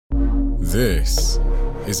This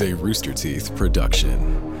is a Rooster Teeth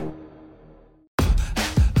production.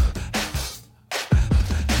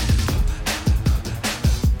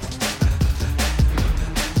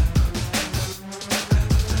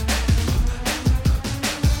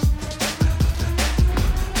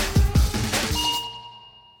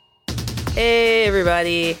 Hey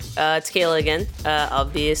everybody, it's Kayla again.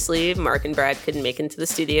 Obviously, Mark and Brad couldn't make it into the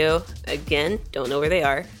studio again. Don't know where they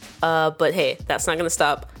are. But hey, that's not going to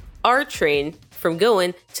stop our train from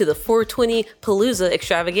going to the 420 Palooza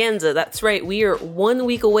Extravaganza. That's right, we are 1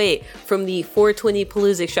 week away from the 420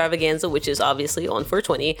 Palooza Extravaganza, which is obviously on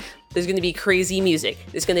 420. There's going to be crazy music.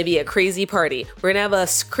 There's going to be a crazy party. We're going to have a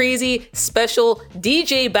crazy special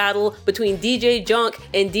DJ battle between DJ Jonk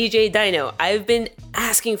and DJ Dino. I've been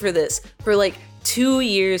asking for this for like 2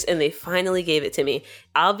 years and they finally gave it to me.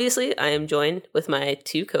 Obviously, I am joined with my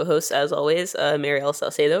two co-hosts as always, Marielle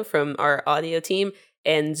Salcedo from our audio team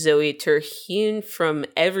and Zoe Terhune from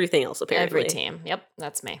everything else apparently. Every team. Yep,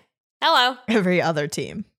 that's me. Hello. Every other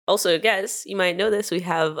team. Also, guys, you might know this. We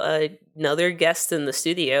have another guest in the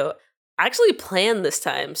studio. I actually planned this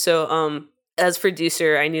time. So as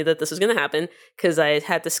producer, I knew that this was going to happen because I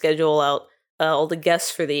had to schedule out all the guests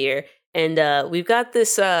for the year. And we've got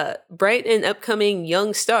this bright and upcoming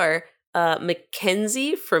young star,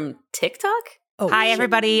 Mackenzie from TikTok. Oh, Hi,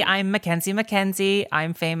 everybody. I'm Mackenzie.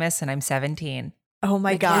 I'm famous and I'm 17. Oh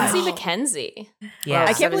my god, Mackenzie. Yeah,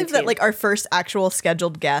 I can't believe that like our first actual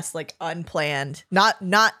scheduled guest, like unplanned, not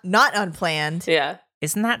unplanned. Yeah,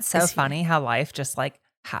 isn't that so funny how life just like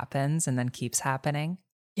happens and then keeps happening?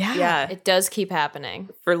 Yeah, it does keep happening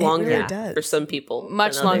for longer. It really does. For some people,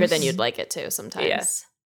 much longer than you'd like it to. Sometimes. Yeah.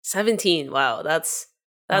 17. Wow, that's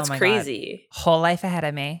crazy. God. Whole life ahead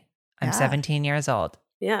of me. I'm 17 years old.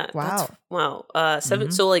 Yeah. Wow. Wow.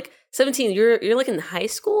 So like 17. You're like in high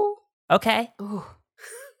school. Okay. Ooh.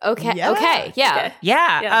 Okay. Yeah. Okay. Yeah. Okay.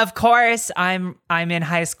 Yeah. Of course. I'm in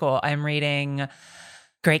high school. I'm reading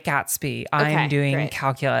Great Gatsby. I'm doing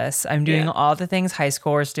calculus. I'm doing all the things high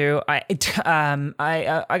schoolers do.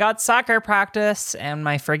 I got soccer practice and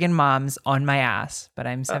my friggin' mom's on my ass. But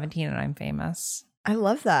I'm 17 and I'm famous. I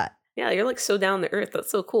love that. Yeah, you're like so down to earth.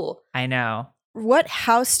 That's so cool. I know. What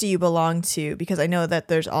house do you belong to? Because I know that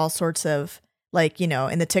there's all sorts of like, you know,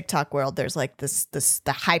 in the TikTok world, there's like the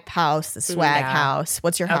hype house, the swag house.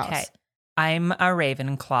 What's your house? Okay. I'm a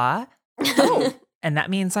Ravenclaw. Oh. And that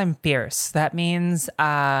means I'm fierce. That means,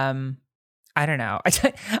 I don't know.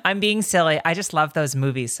 I'm being silly. I just love those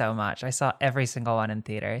movies so much. I saw every single one in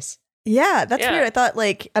theaters. Yeah, that's weird. I thought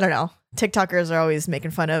like, I don't know. TikTokers are always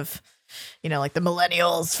making fun of, you know, like the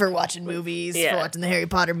millennials for watching movies, for watching the Harry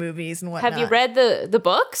Potter movies and whatnot. Have you read the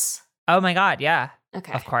books? Oh my God, yeah.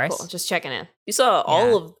 Okay, of course. Cool. Just checking in. You saw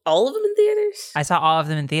all of them in theaters? I saw all of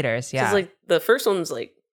them in theaters. Yeah. Because like the first one's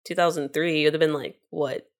like 2003. It would have been like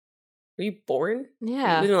what? Were you born?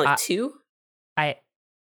 Yeah. You would have been like 2.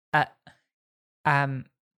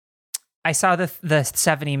 I saw the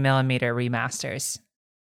 70 millimeter remasters.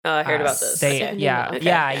 Oh, I heard about this.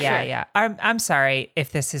 Yeah. I'm sorry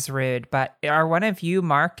if this is rude, but are one of you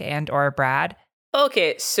Mark and or Brad?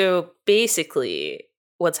 Okay, so basically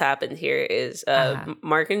what's happened here is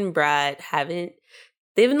Mark and Brad haven't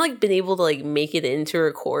like been able to like make it into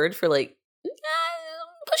record for like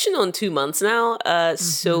pushing on 2 months now.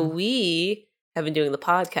 So we have been doing the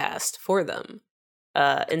podcast for them.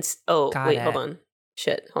 Hold on.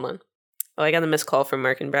 Shit, hold on. Oh, I got a missed call from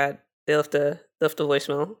Mark and Brad. They left a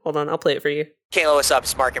voicemail. Hold on, I'll play it for you. Kayla, what's up?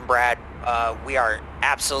 It's Mark and Brad. We are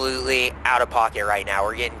absolutely out of pocket right now.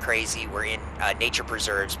 We're getting crazy. We're in nature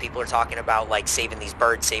preserves. People are talking about like saving these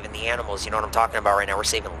birds, saving the animals. You know what I'm talking about right now? We're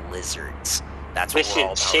saving lizards. That's what we're all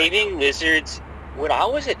about. Saving lizards. When I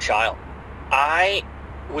was a child, I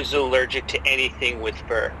was allergic to anything with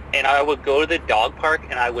fur, and I would go to the dog park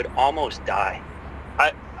and I would almost die.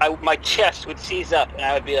 My chest would seize up, and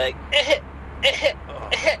I would be like,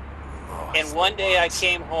 And one day I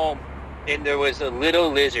came home, and there was a little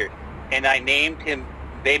lizard, and I named him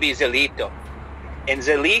Baby Zelito. And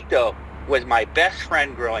Zelito was my best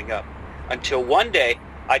friend growing up, until one day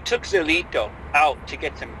I took Zelito out to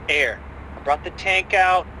get some air. I brought the tank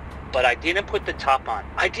out, but I didn't put the top on.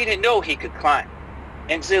 I didn't know he could climb.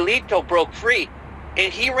 And Zelito broke free,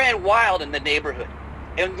 and he ran wild in the neighborhood.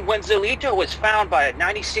 And when Zelito was found by a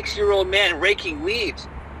 96-year-old man raking leaves,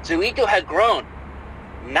 Zelito had grown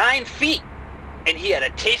 9 feet, and he had a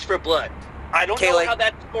taste for blood. I don't know how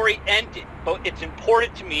that story ended, but it's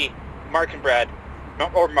important to me, Mark and Brad,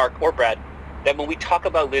 or Mark or Brad, that when we talk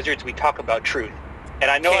about lizards, we talk about truth.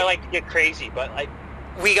 And I know I like to get crazy, but like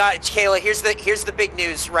we got Kayla. Here's the big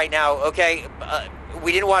news right now. Okay,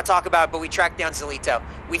 we didn't want to talk about it, but we tracked down Zelito.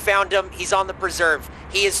 We found him. He's on the preserve.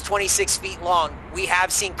 He is 26 feet long. We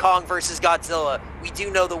have seen Kong versus Godzilla. We do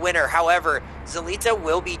know the winner. However, Zelito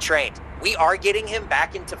will be trained. We are getting him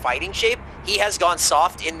back into fighting shape. He has gone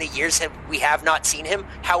soft in the years we have not seen him.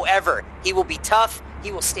 However, he will be tough.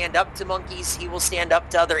 He will stand up to monkeys. He will stand up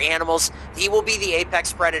to other animals. He will be the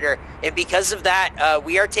apex predator. And because of that,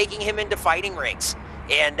 we are taking him into fighting rings.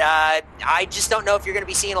 And I just don't know if you're going to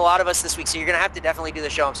be seeing a lot of us this week, so you're going to have to definitely do the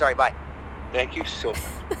show. I'm sorry, bye. Thank you so much.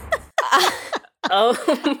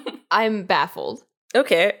 Oh, I'm baffled.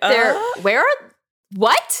 okay.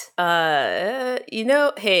 What?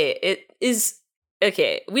 Hey, it is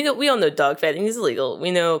okay. We all know dog fighting is illegal.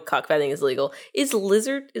 We know cock fighting is illegal. Is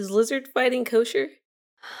lizard fighting kosher?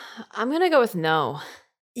 I'm gonna go with no.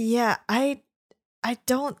 Yeah, I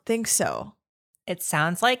don't think so. It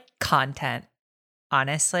sounds like content,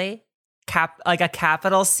 honestly. Like a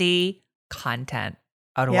capital C content.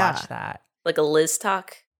 I would Yeah. watch that. Like a Liz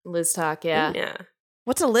talk? Liz talk, yeah. Yeah.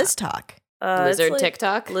 What's a Liz talk? It's Lizard like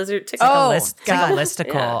TikTok. Lizard It's TikTok. like Oh, it's like God. a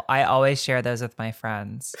listicle. Yeah. I always share those with my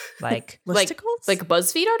friends. Like, Listicles? Like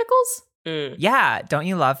BuzzFeed articles? Mm. yeah, don't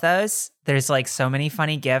you love those? There's like so many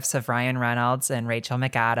funny gifs of Ryan Reynolds and Rachel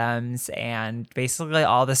McAdams and basically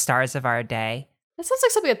all the stars of our day. That sounds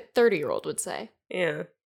like something a 30-year-old would say. Yeah.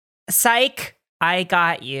 Psych, I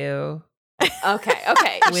got you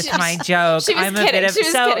Okay. with my joke. She was I'm kidding. a bit of She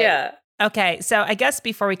was kidding. Yeah. Okay, so I guess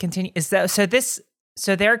before we continue,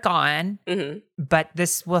 so they're gone, Mm-hmm. but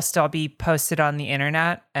this will still be posted on the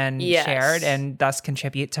internet and Yes. shared, and thus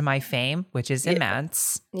contribute to my fame, which is Yeah.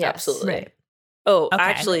 immense. Yes. Absolutely. Right. Oh, Okay.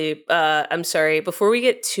 actually, I'm sorry. Before we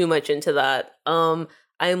get too much into that, I'm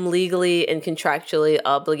legally and contractually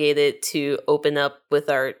obligated to open up with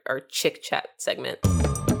our chick chat segment.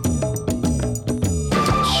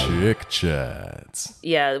 Chick Chats.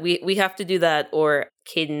 Yeah, we have to do that, or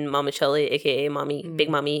Caden Mamicelli, aka Mommy, Big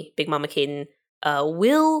Mama Caden,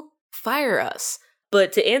 will fire us.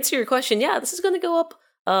 But to answer your question, yeah, this is going to go up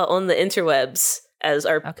on the interwebs, as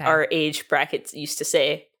our age brackets used to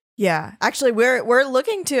say. Yeah, actually, we're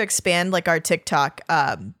looking to expand like our TikTok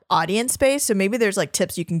audience base. So maybe there's like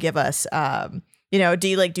tips you can give us. Do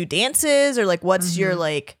you like do dances, or like what's your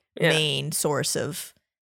like Yeah. main source of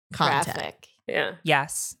content? Graphic. Yeah.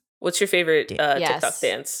 Yes. What's your favorite Yes. TikTok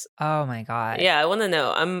dance? Oh my god. Yeah, I want to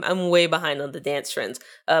know. I'm way behind on the dance trends.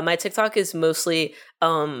 My TikTok is mostly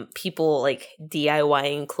people like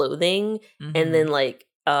DIYing clothing, and then like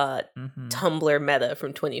Tumblr meta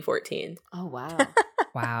from 2014. Oh, wow.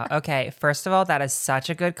 Wow. Okay. First of all, that is such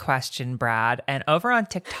a good question, Brad. And over on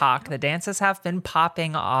TikTok, the dances have been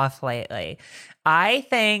popping off lately. I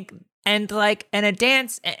think, and a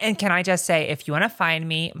dance, and can I just say, if you want to find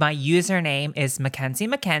me, my username is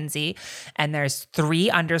Mackenzie, and there's 3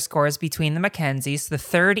 underscores between the Mackenzies. The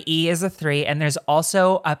third E is a 3, and there's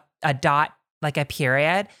also a dot, like a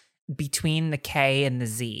period, between the K and the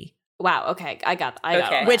Z. Wow. Okay. I got all Okay.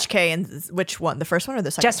 that. Which K and which one? The first one or the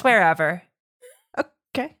second? Just one? wherever.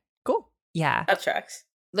 Okay, cool. Yeah. That tracks.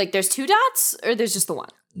 Like there's 2 dots or there's just the one?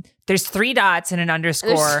 There's 3 dots and an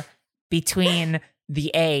underscore between the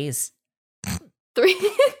A's. 3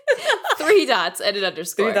 dots and an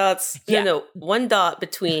underscore. 3 dots. Yeah. No, 1 dot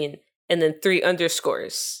between, and then 3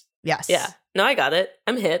 underscores. Yes. Yeah. No, I got it.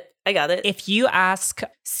 I'm hip. I got it. If you ask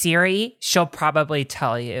Siri, she'll probably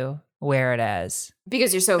tell you where it is.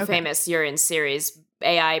 Because you're so Okay. famous, you're in Siri's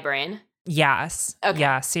AI brain. Yes. Okay.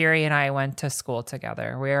 Yeah, Siri and I went to school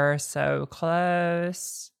together. We're so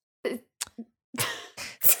close.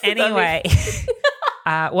 Anyway,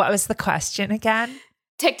 what was the question again?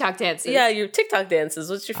 TikTok dances. Yeah, your TikTok dances.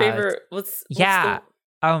 What's your favorite? What's Yeah.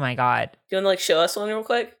 Oh my God. you want to like show us one real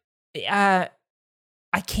quick?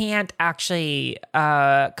 I can't actually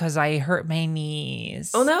because I hurt my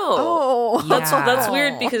knees. Oh no. Oh, That's Yeah.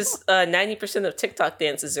 weird because 90% of TikTok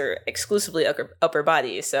dances are exclusively upper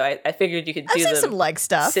body. So I figured you could I've do seen them some leg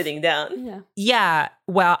stuff. sitting down. Yeah. Yeah.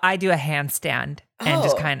 Well, I do a handstand and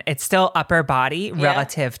just Oh. it's still upper body Yeah.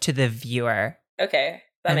 relative to the viewer. Okay,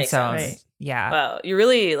 that And makes so, sense. Right. Yeah. Wow, you're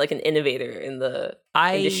really like an innovator in the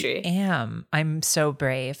I industry. am. I'm so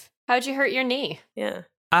brave. How'd you hurt your knee? Yeah,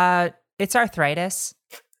 It's arthritis.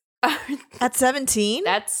 At 17?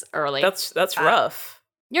 That's early. that's rough.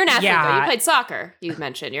 You're an athlete, though. Yeah. You played soccer. You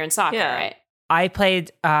mentioned you're in soccer, Yeah. right? I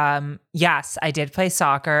played, yes, I did play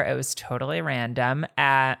soccer. It was totally random.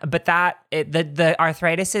 But the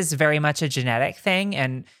arthritis is very much a genetic thing.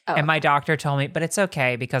 And my doctor told me, but it's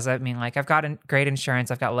okay because I mean, like I've got great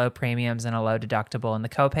insurance. I've got low premiums and a low deductible. And the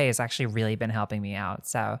copay has actually really been helping me out.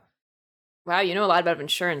 So Wow, you know a lot about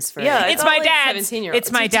insurance for Yeah, it's my dad's. 17-year-olds.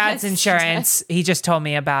 It's my dad's insurance. He just told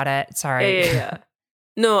me about it. Sorry. Yeah.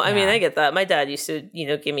 No, I mean, I get that. My dad used to,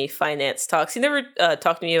 give me finance talks. He never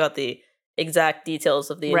talked to me about the exact details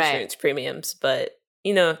of the insurance premiums, but,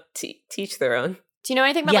 teach their own. Do you know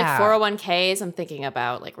anything about like 401ks? I'm thinking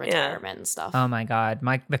about like retirement and stuff. Oh my God.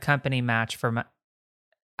 The company match for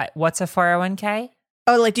what's a 401k?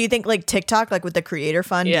 Oh, like, do you think like TikTok, like with the creator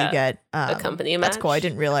fund, do you get a company match? That's cool. I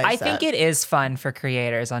didn't realize I think it is fun for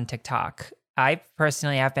creators on TikTok. I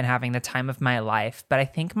personally have been having the time of my life, but I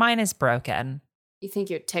think mine is broken. You think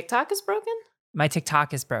your TikTok is broken? My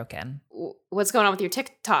TikTok is broken. What's going on with your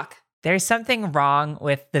TikTok? There's something wrong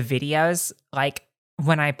with the videos. Like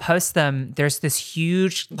when I post them, there's this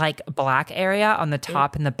huge like black area on the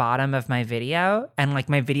top and the bottom of my video. And like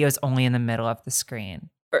my video is only in the middle of the screen.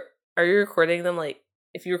 Are you recording them like,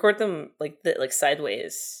 if you record them like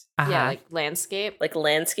sideways? Yeah, like landscape? Like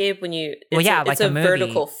landscape when you, it's a movie.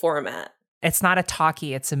 vertical format. It's not a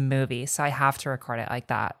talkie, it's a movie. So I have to record it like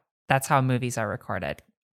that. That's how movies are recorded.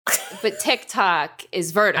 But TikTok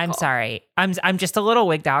is vertical. I'm sorry. I'm just a little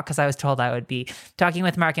wigged out because I was told I would be talking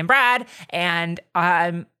with Mark and Brad, and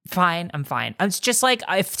I'm fine. It's just like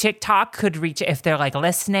if TikTok could reach, if they're like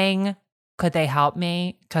listening, could they help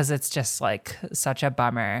me? Because it's just like such a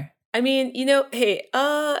bummer. I mean, hey,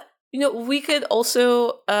 we could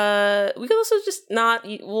also just not.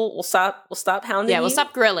 We'll stop hounding. Yeah, we'll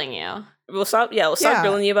stop grilling you. We'll stop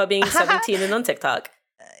grilling you about being 17 and on TikTok.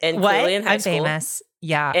 And clearly in high school. I'm famous.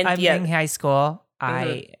 Yeah, and I'm in high school.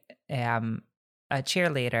 I am a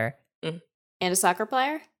cheerleader. And a soccer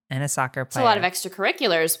player? And a soccer player. It's a lot of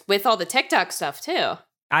extracurriculars with all the TikTok stuff, too.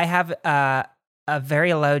 I have a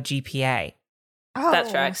very low GPA. Oh. That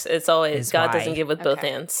tracks. It's always, God doesn't give with both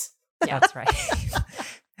hands. Yeah. That's right.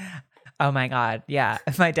 Oh my God. Yeah.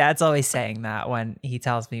 My dad's always saying that when he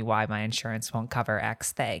tells me why my insurance won't cover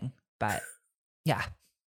X thing. But yeah.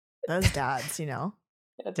 Those dads, Yeah,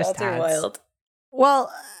 just dads are wild.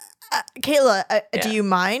 Well, Kayla, do you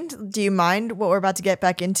mind? Do you mind what we're about to get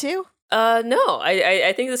back into? No,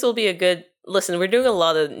 I think this will be a good listen. We're doing a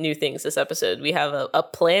lot of new things this episode. We have a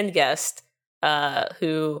planned guest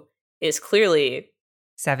who is clearly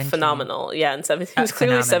 17. Phenomenal. Yeah, and 17. Who's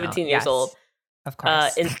clearly 17 years old. Of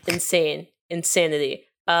course. Insanity.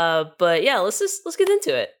 But yeah, let's get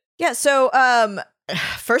into it. Yeah. So,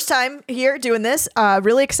 first time here doing this.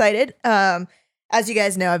 Really excited. As you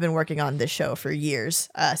guys know, I've been working on this show for years,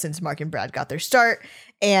 since Mark and Brad got their start.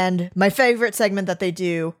 And my favorite segment that they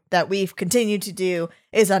do, that we've continued to do,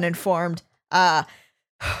 is Uninformed.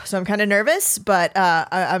 So I'm kind of nervous, but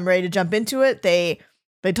I'm ready to jump into it. They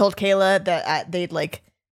told Kayla that they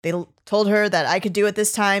told her that I could do it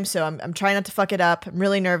this time, so I'm trying not to fuck it up. I'm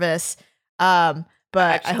really nervous. But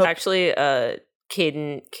I hope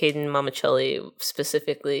Caden Mamicelli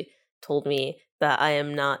specifically told me that I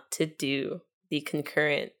am not to do the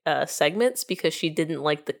concurrent segments because she didn't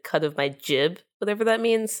like the cut of my jib, whatever that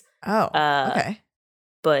means. Oh, okay.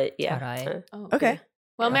 But yeah. Right. Okay.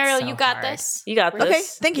 Well, That's Mariel, so you got hard. this. You got this. Okay,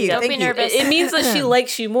 thank you. Don't Thank be you. nervous. It means that she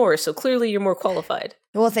likes you more, so clearly you're more qualified.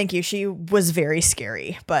 Well, thank you. She was very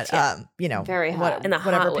scary, but Very hot. In a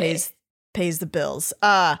hot whatever way. pays the bills.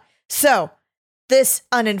 So this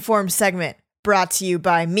Uninformed segment brought to you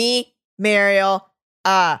by me, Mariel.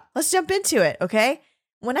 Let's jump into it, okay?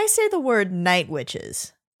 When I say the word night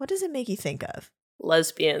witches, what does it make you think of?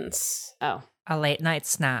 Lesbians. Oh. A late night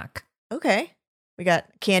snack. Okay. We got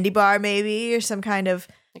candy bar maybe, or some kind of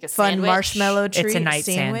Like a fun sandwich? marshmallow treat. It's a night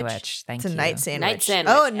sandwich. sandwich. Thank It's you. a night sandwich. Night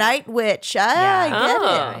sandwich, Oh, yeah. night witch. I get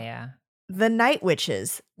Oh. it. Yeah. The Night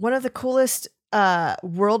Witches, one of the coolest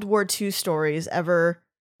World War II stories ever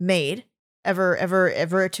made,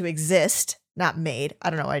 ever to exist. Not made.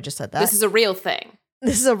 I don't know why I just said that. This is a real thing.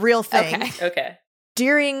 This is a real thing. Okay. Okay.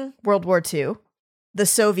 During World War II, the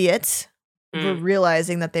Soviets were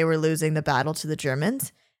realizing that they were losing the battle to the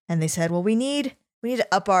Germans, and they said, "Well, we need to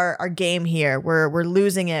up our game here. We're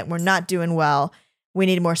losing it. We're not doing well. We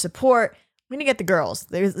need more support. We need to get the girls."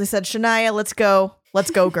 They said, "Shania, let's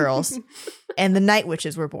go, girls." And the Night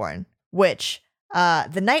Witches were born. Which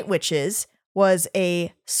the Night Witches was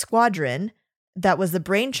a squadron that was the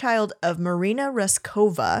brainchild of Marina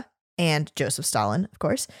Ruskova and Joseph Stalin, of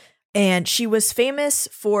course. And she was famous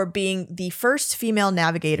for being the first female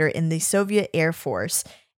navigator in the Soviet Air Force,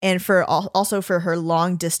 and for also for her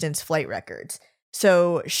long distance flight records.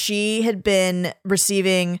 So she had been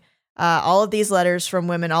receiving all of these letters from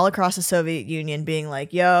women all across the Soviet Union being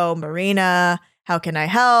like, "Yo, Marina, how can I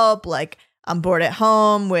help? Like, I'm bored at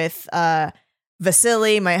home with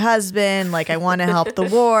Vasily, my husband. Like, I want to help the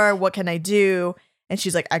war. What can I do?" And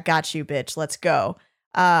she's like, "I got you, bitch. Let's go."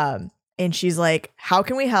 And she's like, "How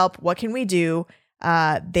can we help? What can we do?"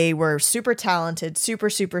 They were super talented, super,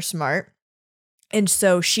 super smart. And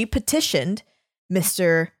so she petitioned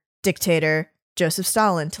Mr. Dictator Joseph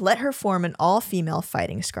Stalin to let her form an all-female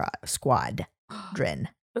fighting squadron.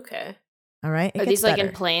 Okay. All right? Are these like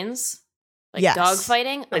in planes? Like Yes.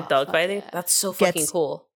 dogfighting? Like dogfighting? Yeah. That's so fucking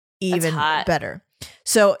cool. Even better.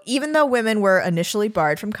 So even though women were initially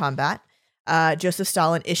barred from combat, Joseph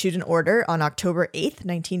Stalin issued an order on October 8th,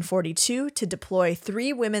 1942 to deploy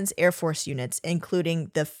 3 women's Air Force units,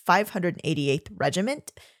 including the 588th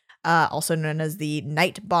Regiment, also known as the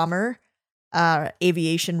Night Bomber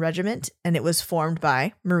Aviation Regiment, and it was formed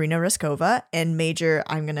by Marina Raskova and Major,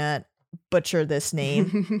 I'm going to butcher this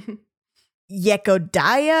name,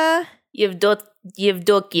 Yekodaya Yevdokia.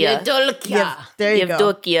 There you go.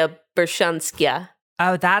 Yevdokia Bershanskia.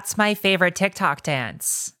 Oh, that's my favorite TikTok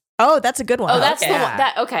dance. Oh, that's a good one. Oh, that's Okay. the one.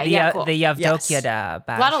 That, okay, yeah, cool. The Yevdokia. Yes.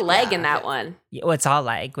 A lot of leg in that one. It's all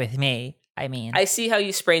leg with me. I mean, I see how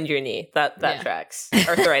you sprained your knee. That tracks.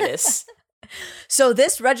 Arthritis. So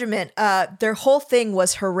this regiment, their whole thing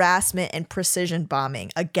was harassment and precision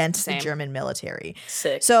bombing against the German military.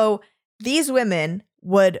 Sick. So these women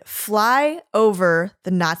would fly over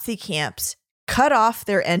the Nazi camps, cut off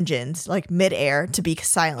their engines like midair to be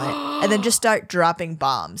silent, and then just start dropping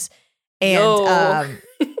bombs. And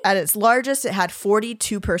at its largest, it had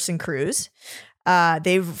 42-person crews.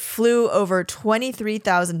 They flew over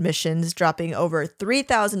 23,000 missions, dropping over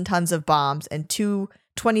 3,000 tons of bombs and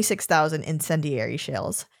 26,000 incendiary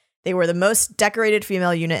shells. They were the most decorated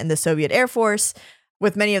female unit in the Soviet Air Force,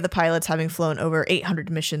 with many of the pilots having flown over 800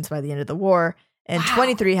 missions by the end of the war, and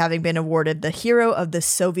 23 having been awarded the Hero of the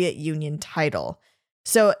Soviet Union title.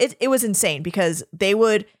 So it was insane because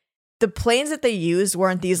the planes that they used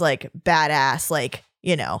weren't these like badass, like,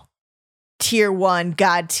 you know, tier 1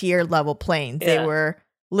 god tier level planes. Yeah. They were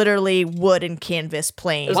literally wood and canvas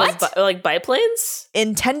planes. It was like biplanes?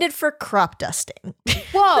 Intended for crop dusting.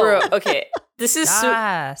 Whoa. Bro, okay. This is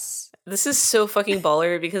yes. this is so fucking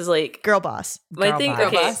baller because like Girl boss. my thing Girl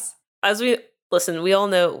okay. boss. As we all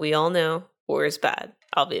know war is bad,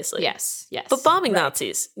 obviously. Yes. But bombing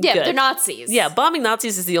Nazis. Yeah, good. they're Nazis. Yeah, bombing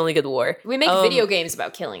Nazis is the only good war. We make video games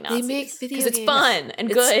about killing Nazis. They make video because it's games. fun and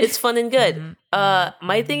good. It's fun and good.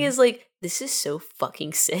 My thing is like, this is so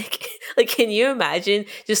fucking sick. Like, can you imagine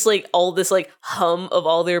just like all this like hum of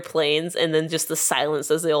all their planes and then just the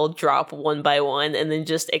silence as they all drop one by one and then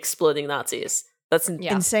just exploding Nazis? That's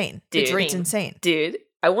insane. Dude, It's insane. Dude,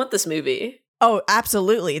 I want this movie. Oh,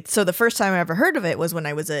 absolutely. So the first time I ever heard of it was when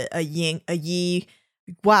I was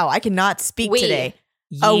wow, I cannot speak today.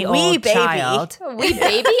 Ye A wee old baby. child. A wee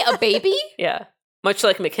baby? A baby? Yeah. Much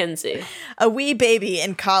like Mackenzie. A wee baby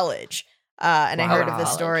in college. And I heard of this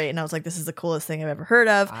Wow. story and I was like, this is the coolest thing I've ever heard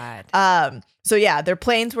of. God. So yeah, their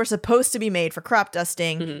planes were supposed to be made for crop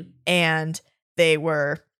dusting and they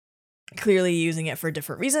were clearly using it for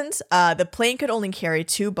different reasons. The plane could only carry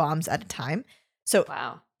 2 bombs at a time. So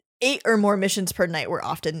Wow. 8 or more missions per night were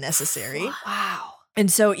often necessary. Wow.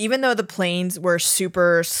 And so even though the planes were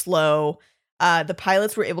super slow, the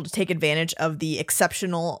pilots were able to take advantage of the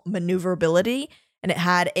exceptional maneuverability. And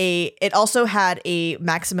it also had a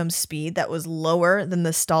maximum speed that was lower than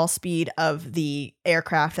the stall speed of the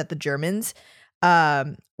aircraft that the Germans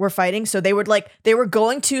were fighting. So they were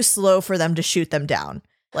going too slow for them to shoot them down.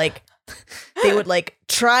 Like they would like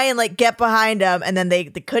try and like get behind them, and then they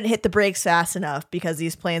couldn't hit the brakes fast enough because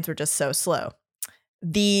these planes were just so slow.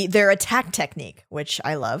 Their attack technique, which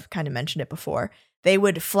I love, kind of mentioned it before, they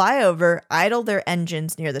would fly over, idle their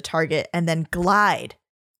engines near the target, and then glide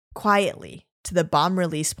quietly to the bomb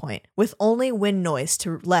release point with only wind noise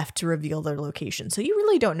left to reveal their location. So you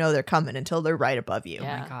really don't know they're coming until they're right above you. Oh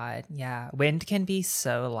my God. Yeah. Wind can be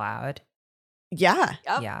so loud. Yeah,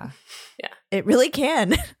 Yep. Yeah. it really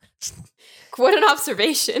can. What an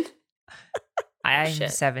observation. I'm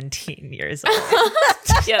Shit. 17 years old.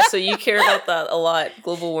 Yeah, so you care about that a lot.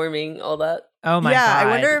 Global warming, all that. Oh my yeah, God. I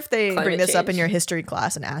wonder if they Climate bring this up in change. your history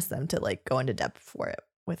class and ask them to like go into depth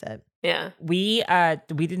with it. Yeah. We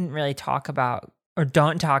didn't really talk about or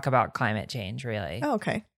don't talk about climate change really. Oh,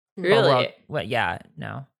 okay. Really? Yeah,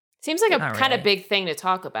 no. Seems like a Not kind of really. big thing to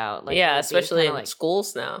talk about. Like, yeah, it would be especially kinda in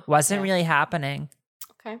schools now. Wasn't Yeah. really happening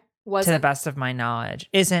Okay. to the Wasn't. best of my knowledge.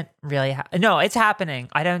 Isn't really no, it's happening.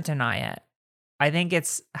 I don't deny it. I think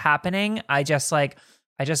it's happening. I just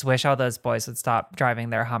wish all those boys would stop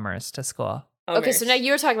driving their Hummers to school. Okay, so now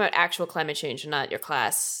you're talking about actual climate change and not your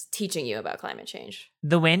class teaching you about climate change.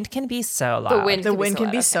 The wind can be so loud. The wind can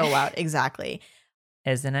be loud, so okay. loud. Exactly.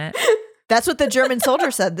 Isn't it? That's what the German soldier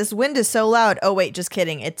said. This wind is so loud. Oh, wait, just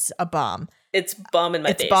kidding. It's a bomb. It's bomb in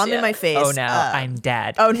my face. It's bomb in yeah. my face. Oh no, I'm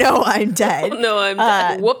dead. Oh no, I'm dead. Oh, no, I'm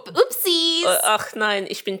dead. Whoop! Oopsies! Ach nein,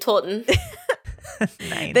 ich bin toten.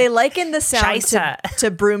 They likened the sound Scheisse.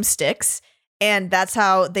 to broomsticks, and that's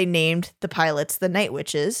how they named the pilots the Night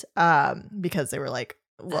Witches, because they were like,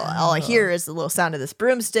 well, all I hear is the little sound of this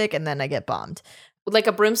broomstick, and then I get bombed. Like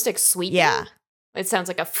a broomstick sweeping? Yeah. It sounds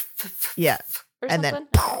like a Yeah. or And something?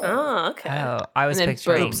 then Oh, okay. Oh, I was And then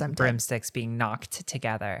picturing boom. I'm dead. broomsticks being knocked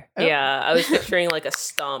together. Yeah, I was picturing like a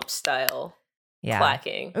stomp style Yeah.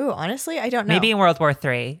 clacking. Ooh, honestly, I don't know. Maybe in World War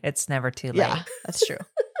III. It's never too late. Yeah, that's true.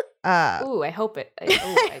 Ooh, I hope it.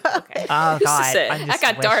 Okay. Oh Who's to God, say? I'm That just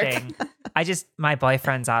got dark. wishing. My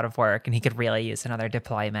boyfriend's out of work and he could really use another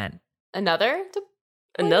deployment. Another?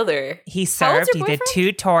 Another. He How old's served. your He did boyfriend?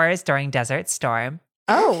 2 tours during Desert Storm.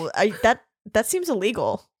 Oh, that seems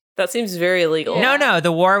illegal. That seems very illegal. Yeah. No,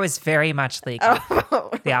 the war was very much legal.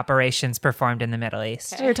 Oh, The operations performed in the Middle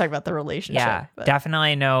East. we were talking about the relationship. Yeah, but-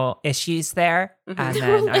 definitely no issues there. Mhm. And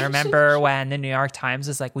then I remember when the New York Times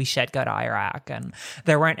was like, we should go to Iraq. And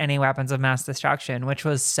there weren't any weapons of mass destruction, which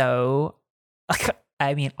was so,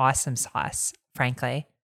 awesome sauce, frankly.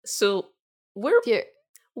 So where Here.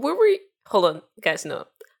 were you? Hold on, guys. No,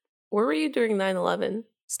 where were you during 9/11?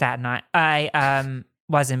 Staten Island. I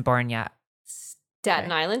wasn't born yet.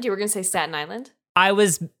 Staten Island? You were going to say Staten Island?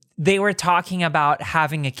 They were talking about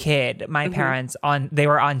having a kid. My Mhm. parents they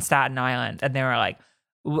were on Staten Island and they were like,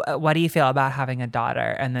 what do you feel about having a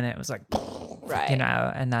daughter? And then it was like, Right.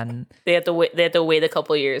 and then They had to wait. They had to wait a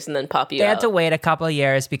couple years and then pop you they out. had to wait a couple of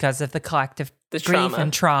years because of the collective The grief trauma.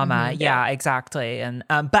 and trauma. Mhm. Yeah, exactly. And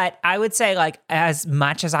but I would say like as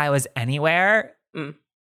much as I was anywhere Mm.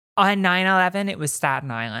 on 9/11, it was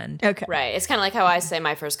Staten Island. Okay. Right. It's kind of like how I say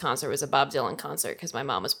my first concert was a Bob Dylan concert because my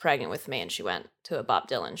mom was pregnant with me and she went to a Bob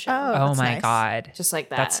Dylan show. Oh, Oh that's my nice. God. Just like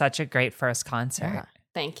that. That's such a great first concert. Yeah.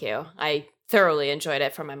 Thank you. I thoroughly enjoyed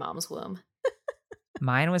it from my mom's womb.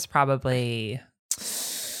 Mine was probably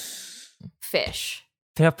Fish.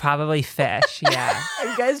 probably Fish. Yeah. Are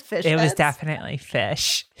you guys fish It was heads? definitely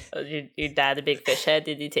Fish. Your dad a big fish head?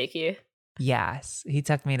 Did he take you? Yes, he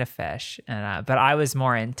took me to Fish, and but I was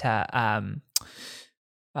more into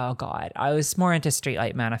oh God, I was more into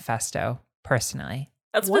Streetlight Manifesto personally,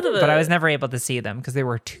 That's a What- bit of a. but I was never able to see them because they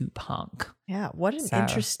were too punk. Yeah, what an So-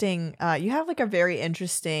 interesting you have like a very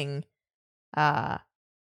interesting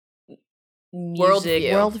music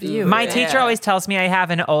Worldview. My Yeah. teacher always tells me I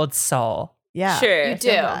have an old soul. yeah. Sure. I You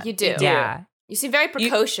feel do. that. You do. Yeah, You seem very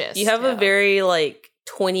precocious. You have a too. very like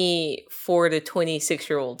 24 to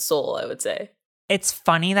 26-year-old soul, I would say. it's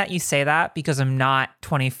funny that you say that because I'm not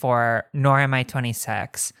 24, nor am I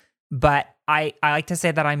 26, but I like to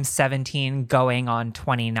say that I'm 17 going on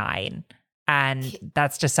 29. And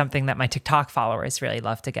that's just something that my TikTok followers really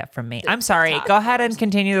love to get from me. I'm sorry. TikTok Go ahead and followers.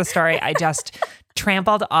 continue the story. I just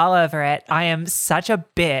trampled all over it. I am such a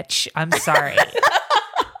bitch. I'm sorry.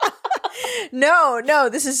 No,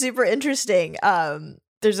 this is super interesting.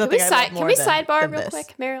 There's Can we, nothing I love more can we than- sidebar than real this.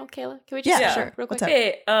 quick, Mariel, Kayla? Can we just Yeah, sure, real quick? What's up?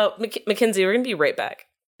 Hey, Mackenzie, we're gonna be right back.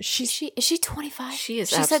 Is she 25? She is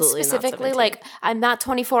She said absolutely not specifically 17. like I'm not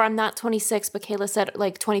 24, I'm not 26, but Kayla said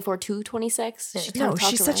like 24 to 26. She No, kinda she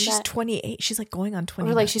talked said around she's that. 28. She's like going on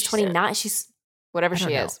 29. Or like she's She said. 29. She's whatever I don't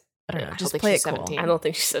she know. is. I don't know. I don't Just think play she's it cool. 17. I don't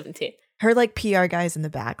think she's 17. Her like PR guys in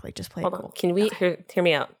the back, like just play Hold it on. cool. Can we hear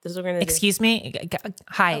me out? This is what we're gonna Excuse me.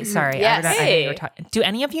 Hi. Sorry. yes. I know you Hey. were talking. Do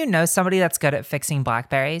any of you know somebody that's good at fixing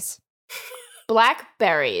Blackberries?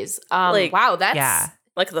 Blackberries. Like- Wow, that's Yeah. do.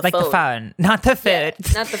 Like the Like phone. the phone, not the yeah,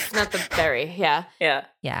 food. not the berry. Yeah. Yeah.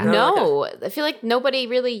 Yeah. No. No, I feel like nobody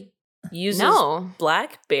really. Uses No.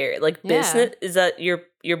 BlackBerry. Like Yeah. business. Is that your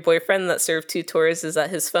boyfriend that served 2 tours? Is that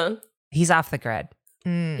his phone? He's off the grid.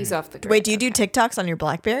 Mm. He's off the grid. Wait, do you do Okay. TikToks on your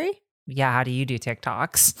BlackBerry? Yeah. How do you do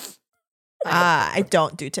TikToks? I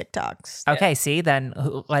don't do TikToks. Okay. See, then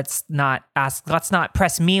let's not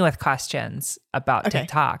press me with questions about Okay.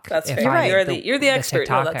 TikTok. That's if fair. You're I'm right. You're the expert.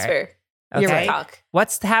 No, that's TikToker. fair. Okay. You're right. Talk.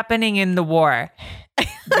 What's happening in the war?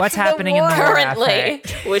 What's The happening in the war Currently.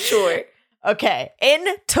 effort? Which war? Okay. In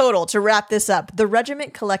total, to wrap this up, the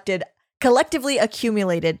regiment collectively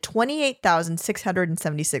accumulated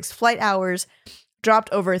 28,676 flight hours, dropped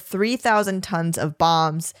over 3,000 tons of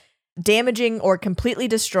bombs, damaging or completely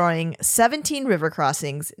destroying 17 river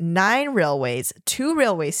crossings, 9 railways, 2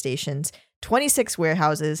 railway stations, 26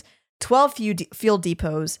 warehouses, 12 fuel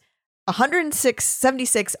depots,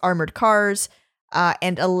 176 armored cars,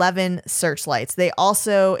 and 11 searchlights. They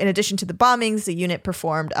also, in addition to the bombings, the unit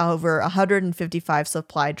performed over 155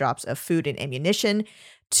 supply drops of food and ammunition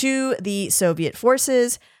to the Soviet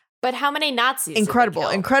forces. But how many Nazis? did they Incredible,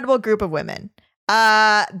 kill? incredible group of women.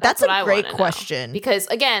 That's what a I great wanna know. question. Because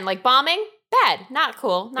again, like bombing, bad, not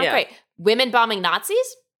cool, not Yeah. great. Women bombing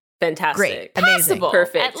Nazis, Fantastic. Great. Amazing. Passable,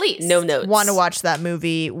 Perfect. at least. No notes. Want to watch that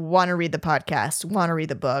movie, want to read the podcast, want to read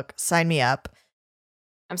the book, sign me up.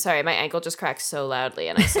 I'm sorry, my ankle just cracked so loudly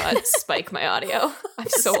and I saw it spike my audio. I'm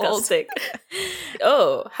so old. Disgusting.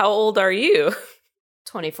 Oh, how old are you?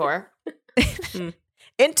 24.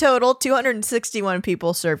 In total, 261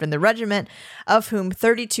 people served in the regiment, of whom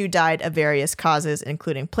 32 died of various causes,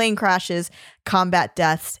 including plane crashes, combat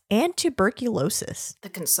deaths, and tuberculosis. The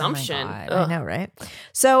consumption. Oh my God. I know, right?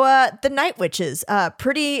 So the Night Witches,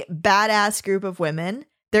 pretty badass group of women.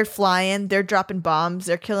 They're flying, they're dropping bombs,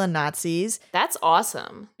 they're killing Nazis. That's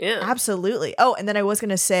awesome. Yeah. Absolutely. Oh, and then I was going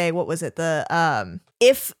to say, what was it?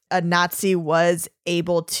 If a Nazi was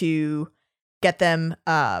able to get them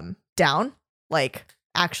down, like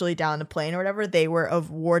actually down the plane or whatever, they were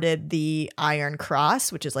awarded the Iron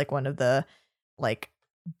Cross, which is like one of the like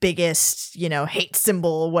biggest, hate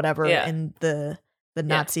symbol, whatever, in the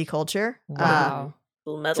Nazi culture. Wow.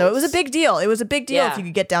 So it was a big deal. It was a big deal if you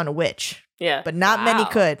could get down a witch. Yeah. But not many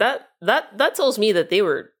could. That tells me that they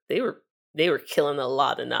were killing a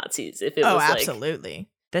lot of Nazis. If it was absolutely.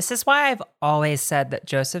 This is why I've always said that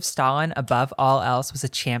Joseph Stalin, above all else, was a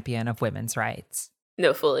champion of women's rights.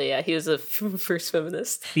 No, fully, yeah. He was a first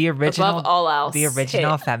feminist. The original, Above all else. the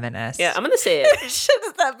original feminist. Yeah, I'm gonna say it.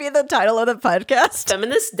 Should that be the title of the podcast?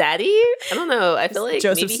 Feminist daddy? I don't know. I feel like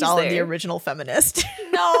Joseph maybe Stalin, he's the there. original feminist.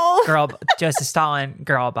 No. Joseph Stalin,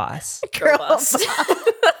 girl boss. Girl boss.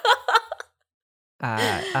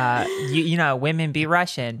 Women be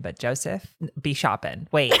Russian, but Joseph be shopping.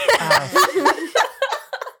 Wait,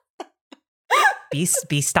 be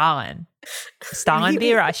Stalin. Stalin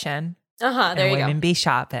be Russian. There you women go. be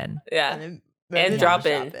shopping. Yeah. And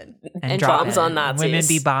dropping. And bombs dropping. on Nazis. Women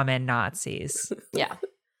be bombing Nazis. Yeah.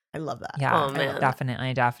 I love that. Yeah, Oh, man.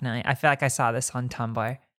 definitely. I feel like I saw this on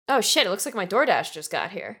Tumblr. Oh shit, it looks like my DoorDash just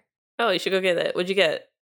got here. Oh, you should go get it. What'd you get?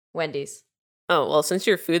 Wendy's. Oh, well, since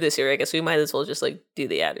your food this year, I guess we might as well just do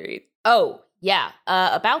the ad read. Oh, yeah.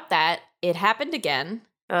 About that, it happened again.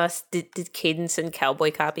 Did Cadence send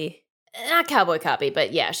cowboy copy? Not cowboy copy,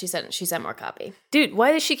 but yeah, she sent more copy. Dude,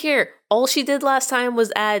 why does she care? All she did last time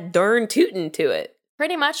was add darn tootin' to it.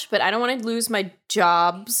 Pretty much, but I don't want to lose my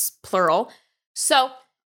jobs, plural. So,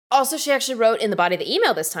 also she actually wrote in the body of the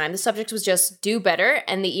email this time, the subject was just do better,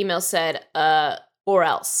 and the email said, or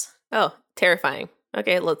else. Oh, terrifying.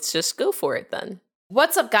 Okay, let's just go for it then.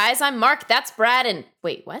 What's up, guys? I'm Mark, that's Brad, and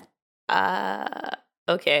wait, what?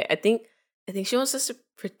 Okay, I think she wants us to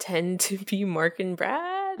pretend to be Mark and Brad.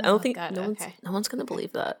 I don't think God, no one's gonna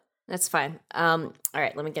believe that. That's fine. All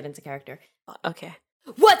right, let me get into character. Okay.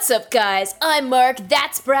 What's up, guys? I'm Mark,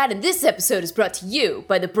 that's Brad, and this episode is brought to you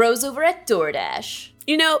by the bros over at DoorDash.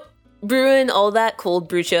 Brewing all that cold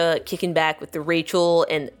brewcha, kicking back with the Rachel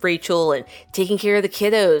and taking care of the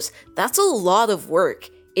kiddos. That's a lot of work,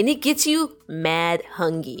 and it gets you mad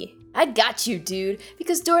hungry. I got you, dude,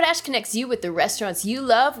 because DoorDash connects you with the restaurants you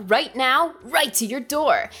love right now, right to your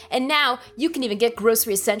door. And now you can even get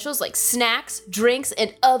grocery essentials like snacks, drinks,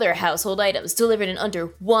 and other household items delivered in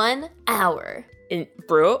under 1 hour. And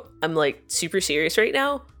bro, I'm super serious right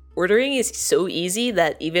now. Ordering is so easy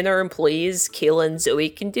that even our employees, Kayla and Zoe,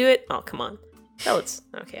 can do it. Oh, come on.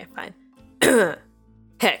 Okay, fine.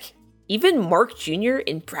 Heck, even Mark Jr.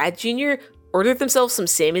 and Brad Jr. ordered themselves some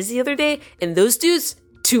Sammys the other day, and those dudes,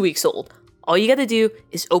 2 weeks old. All you gotta do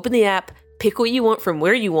is open the app, pick what you want from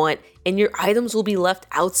where you want, and your items will be left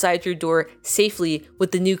outside your door safely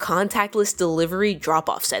with the new contactless delivery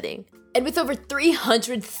drop-off setting. And with over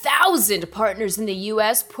 300,000 partners in the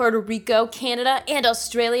US, Puerto Rico, Canada, and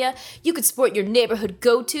Australia, you could sport your neighborhood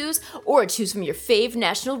go-tos or choose from your fave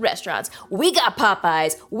national restaurants. We got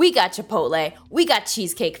Popeyes, we got Chipotle, we got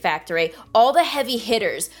Cheesecake Factory, all the heavy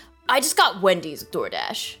hitters. I just got Wendy's with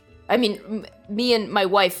DoorDash. I mean, me and my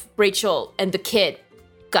wife, Rachel, and the kid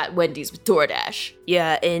got Wendy's with DoorDash.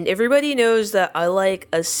 Yeah, and everybody knows that I like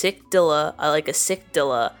a sick Dilla. I like a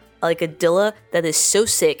Dilla that is so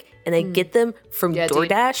sick, and I get them from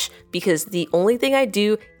DoorDash because the only thing I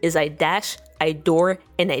do is I dash, I door,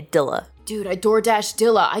 and I Dilla. Dude, I DoorDash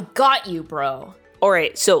Dilla. I got you, bro. All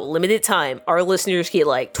right, so limited time, our listeners get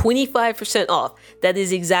 25% off. That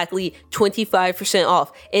is exactly 25%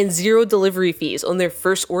 off and 0 delivery fees on their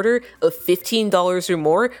first order of $15 or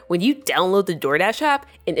more when you download the DoorDash app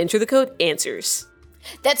and enter the code ANSWERS.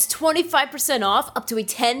 That's 25% off up to a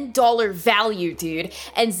 $10 value, dude.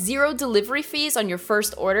 And 0 delivery fees on your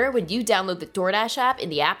first order when you download the DoorDash app in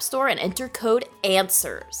the App Store and enter code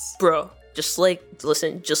ANSWERS. Bro, just like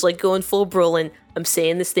going full Brolin, I'm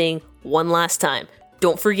saying this thing one last time.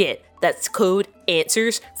 Don't forget, that's code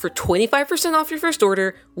ANSWERS for 25% off your first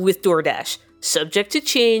order with DoorDash. Subject to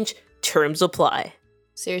change, terms apply.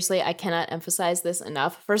 Seriously, I cannot emphasize this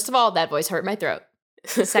enough. First of all, that voice hurt my throat.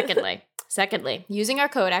 Secondly, using our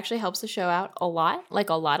code actually helps the show out a lot, like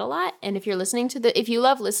a lot. And if you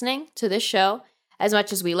love listening to this show as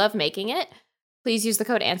much as we love making it, please use the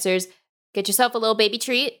code ANSWERS. Get yourself a little baby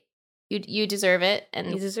treat. You deserve it.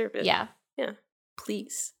 And You deserve it. Yeah. Yeah.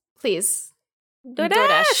 Please.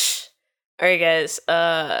 DoorDash. All right, guys.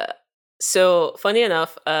 So funny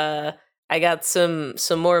enough, I got some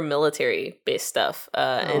more military-based stuff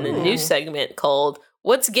in a new segment called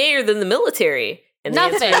 "What's Gayer Than the Military?" And the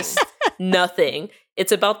answer is nothing.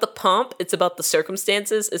 It's about the pomp. It's about the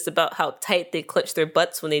circumstances. It's about how tight they clench their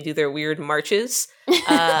butts when they do their weird marches.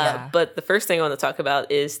 But the first thing I want to talk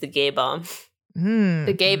about is the gay bomb.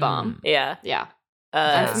 The gay bomb. Yeah. Yeah.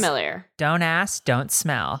 I'm familiar. Don't ask, don't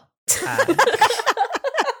smell.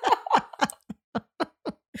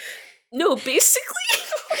 No, basically.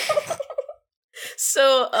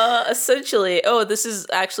 So essentially, this is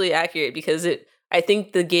actually accurate because I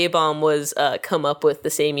think the gay bomb was come up with the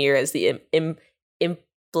same year as the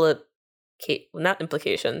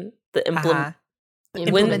implementation.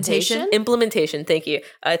 Thank you.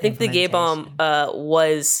 I think the gay bomb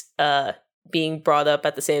was being brought up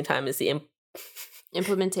at the same time as the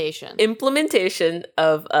implementation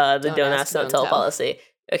of the Don't Ask, Don't Tell policy.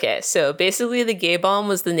 Okay, so basically the gay bomb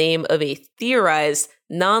was the name of a theorized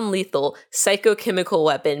non-lethal psychochemical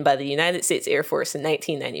weapon by the United States Air Force in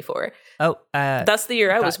 1994. That's the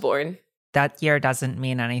year I was born. That year doesn't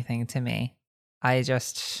mean anything to me. You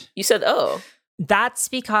said, oh. That's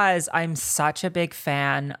because I'm such a big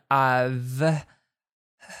fan of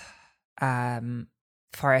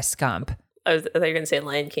Forrest Gump. I thought you were going to say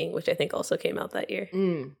Lion King, which I think also came out that year.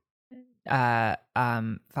 The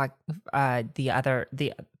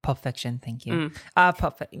Pulp Fiction, thank you.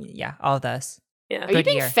 Yeah, all those. Yeah. Are you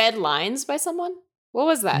being fed lines by someone? What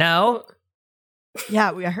was that? No.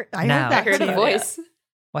 Yeah, I heard that. I heard a voice.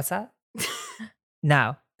 What's that?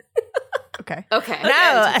 No. Okay. No,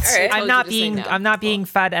 right. I'm not being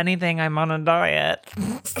fed anything. I'm on a diet.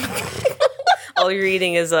 All you're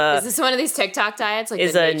eating is Is this one of these TikTok diets? Like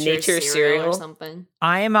is the a nature cereal or something?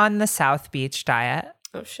 I am on the South Beach diet.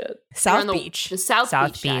 Oh shit. South Beach. The South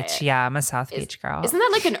Beach diet. Yeah, I'm a South Beach girl. Isn't that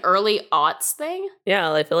like an early aughts thing?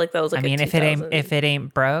 Yeah, I feel like that was like if it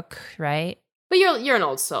ain't broke, right? But you're an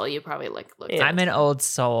old soul. You probably look. Yeah. I'm an old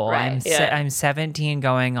soul. Right. I'm 17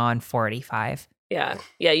 going on 45. Yeah.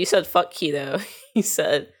 You said fuck keto. You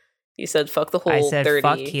said fuck the whole. I said 30.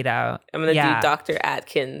 fuck keto. I'm gonna do Dr.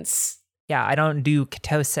 Atkins. Yeah, I don't do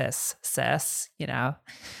ketosis, sis. You know.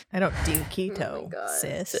 I don't do keto,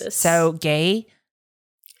 sis. So gay.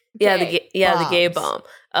 The gay bomb.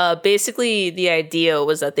 Basically, the idea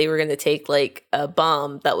was that they were going to take like a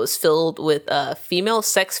bomb that was filled with female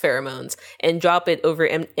sex pheromones and drop it over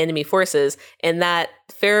enemy forces, and that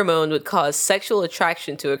pheromone would cause sexual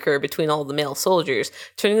attraction to occur between all the male soldiers,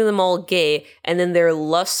 turning them all gay, and then their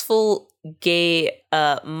lustful gay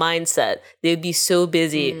mindset, they'd be so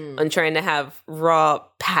busy on trying to have raw,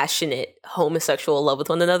 passionate homosexual love with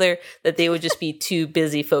one another that they would just be too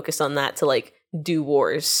busy focused on that to like do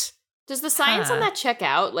wars. Does the science on that check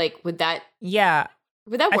out? Like, would that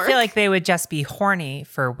work? I feel like they would just be horny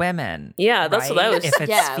for women. Yeah, that's what I was. If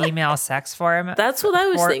it's female sex form, that's what I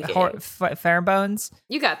was thinking. Pheromones.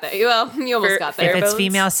 You got there. Well, you almost got there. If it's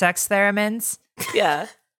female sex theremins. Yeah.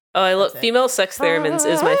 Oh, I love Female Sex Theremins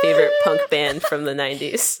is my favorite punk band from the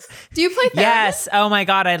 90s. Do you play theremin? Yes. Oh my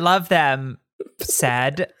God, I love them.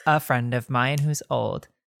 Said a friend of mine who's old.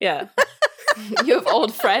 Yeah. You have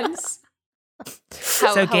old friends?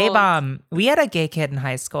 So gay bomb. We had a gay kid in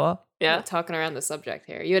high school. Yeah. I'm talking around the subject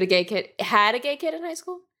here. You had a gay kid in high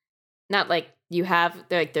school? Not like you have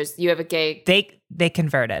you have a gay They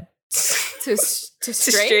converted. to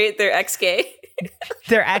straight? They're ex-gay.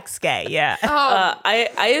 They're ex-gay, yeah.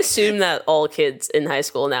 I assume that all kids in high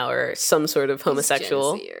school now are some sort of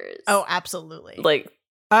homosexual. Oh, absolutely. Like,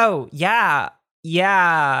 oh, yeah.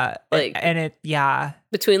 Yeah. Like,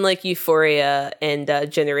 between like Euphoria and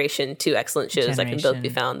Generation, two excellent shows that can both be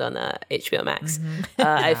found on HBO Max. Mm-hmm.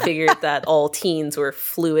 I figured that all teens were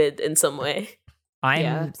fluid in some way.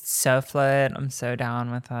 I'm so fluid. I'm so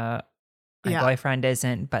down with it. My boyfriend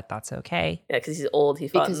isn't, but that's okay. Yeah, because he's old. He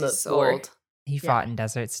fought in the war. He fought in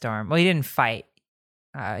Desert Storm. Well, he didn't fight.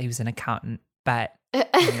 He was an accountant, but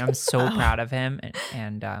I'm so proud of him.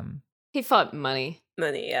 And he fought money.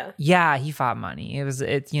 Yeah. Yeah, he fought money. He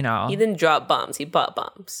didn't drop bombs. He bought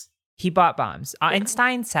bombs. He bought bombs.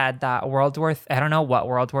 Einstein said that I don't know what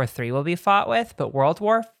World War III will be fought with, but World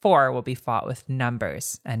War IV will be fought with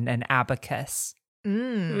numbers and an abacus.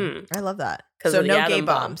 I love that. So no gay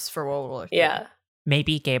bombs for World War III. Yeah.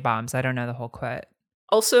 Maybe gay bombs. I don't know the whole quote.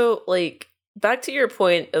 Also, like, back to your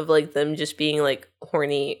point of like them just being like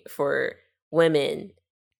horny for women,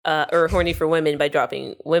 or horny for women by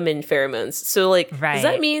dropping women pheromones. So like, does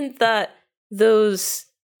that mean that those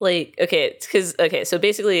like, so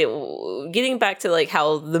basically getting back to like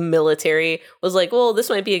how the military was like, well, this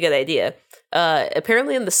might be a good idea.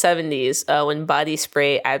 Apparently in the 70s, when body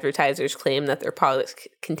spray advertisers claimed that their products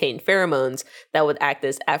contained pheromones that would act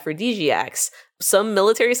as aphrodisiacs, some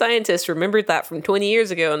military scientists remembered that from 20 years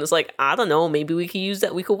ago and was like, I don't know, maybe we could use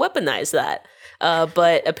that, we could weaponize that.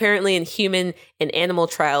 But apparently in human and animal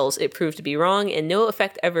trials, it proved to be wrong and no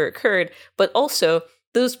effect ever occurred. But also,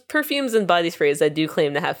 those perfumes and body sprays that do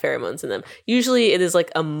claim to have pheromones in them, usually it is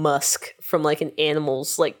like a musk from like an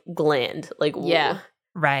animal's like gland. Like, yeah.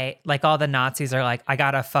 Right. Like all the Nazis are like, I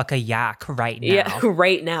gotta fuck a yak right now. Yeah,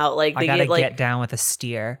 right now. Like I gotta get down with a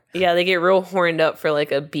steer. Yeah, they get real horned up for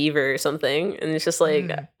like a beaver or something. And it's just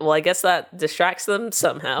like, well, I guess that distracts them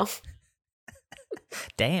somehow.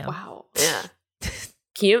 Damn. Wow. Yeah.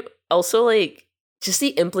 Can you also like just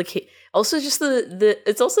the also just the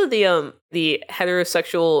it's also the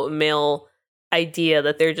heterosexual male idea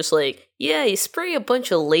that they're just like, yeah, you spray a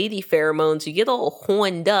bunch of lady pheromones, you get all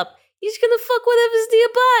horned up, you're just gonna fuck whatever's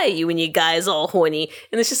nearby you when you guys all horny.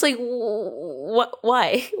 And it's just like,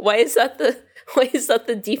 why is that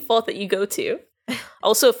the default that you go to?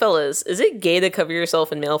 Also, fellas, is it gay to cover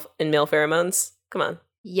yourself in male pheromones? Come on.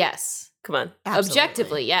 Yes. Come on. Absolutely.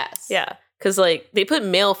 Objectively, yes. Yeah, because like they put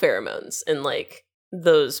male pheromones in like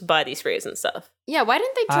those body sprays and stuff. Yeah, why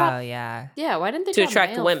didn't they drop? Oh yeah. Yeah, why didn't they To drop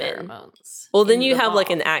attract male women. pheromones Well, then into you the have like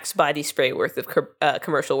ball? an Axe body spray worth of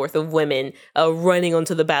commercial worth of women running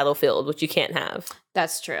onto the battlefield, which you can't have.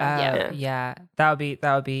 That's true. Yeah. Yeah. That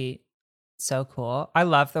would be so cool. I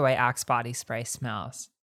love the way Axe body spray smells.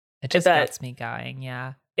 It just gets me going.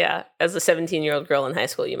 Yeah. Yeah, as a 17-year-old girl in high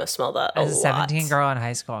school, you must smell that As a lot. 17 girl in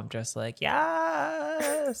high school, I'm just like,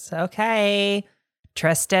 yes, okay.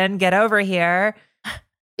 Tristan, get over here.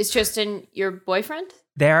 Is Tristan your boyfriend?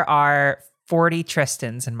 There are 40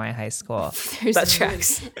 Tristans in my high school. That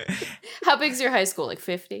tracks. How big's your high school? Like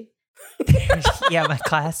 50? Yeah, my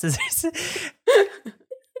classes.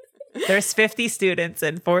 There's 50 students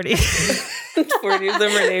and 40. 40 of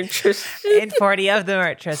them are named Tristan. And 40 of them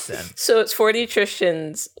are Tristan. So it's 40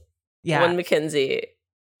 Tristans, Yeah. one Mackenzie.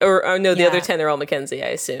 Or no, the Yeah. other 10 are all Mackenzie, I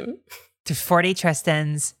assume. To 40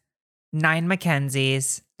 Tristans, 9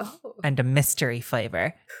 Mackenzies, Oh. and a mystery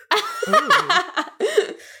flavor.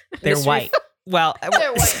 They're Mystery white. Well,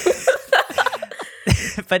 They're white.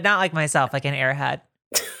 but not like myself, like an airhead.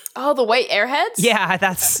 Oh, the white airheads? Yeah,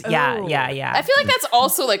 that's yeah. I feel like that's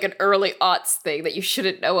also like an early aughts thing that you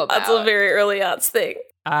shouldn't know about. That's a very early aughts thing.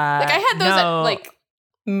 like I had those at like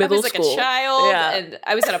Middle I was like school. a child, Yeah. and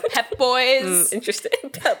I was at a Pep Boys. Interesting.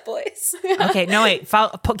 Pep Boys. Okay, no wait.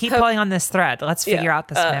 Keep pulling on this thread. Let's figure out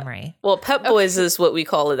this memory. Well, Pep Boys is what we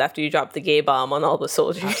call it after you drop the gay bomb on all the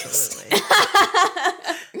soldiers.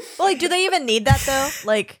 Well, like, do they even need that though?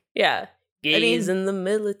 Like, Yeah. Gays in the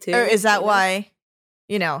military. or is that why?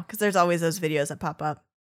 You know, because there's always those videos that pop up.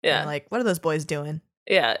 Yeah. And like, what are those boys doing?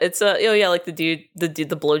 Yeah. It's like the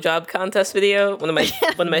blowjob contest video. One of my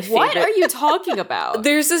favorite. What are you talking about?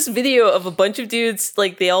 There's this video of a bunch of dudes,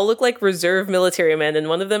 like they all look like reserve military men, and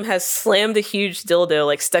one of them has slammed a huge dildo,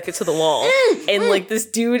 like stuck it to the wall, and like this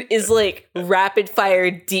dude is like rapid fire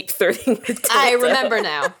deep throating the dildo. I remember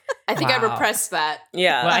now. I think I Wow. repressed that.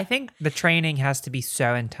 Yeah. Well, I think the training has to be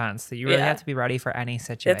so intense that you really have to be ready for any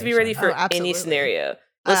situation. You have to be ready for Oh, absolutely. any scenario.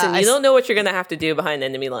 Listen, you I don't know what you're gonna have to do behind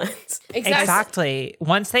enemy lines. Exactly.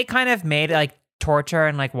 Once they kind of made like torture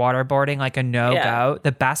and like waterboarding like a no-go, Yeah.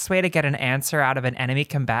 the best way to get an answer out of an enemy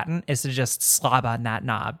combatant is to just slob on that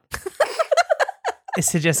knob. Is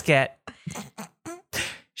to just get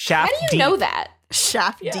shaft How do you deep. know that?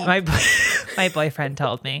 Shaft deep. My boyfriend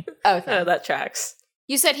told me. Okay. Oh, that tracks.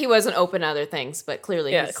 You said he wasn't open to other things, but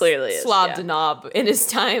clearly Yeah, he's clearly is, slobbed yeah. a knob in his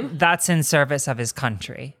time. That's in service of his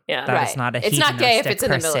country. Yeah. That is Right. not a It's not gay if hedonistic it's in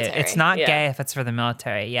the pursuit. military. It's not Yeah. gay if it's for the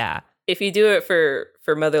military. Yeah. If you do it for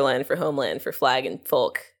motherland, for homeland, for flag and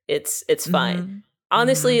folk, it's fine. Mm-hmm.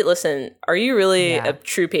 Honestly, listen, are you really Yeah. a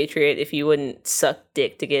true patriot if you wouldn't suck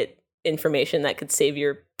dick to get information that could save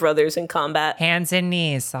your brothers in combat? Hands and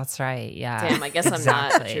knees. That's right. Yeah. Damn, I guess I'm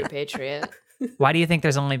not a Exactly. true patriot. Why do you think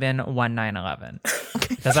there's only been one 9/11?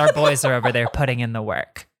 Because our boys are over there putting in the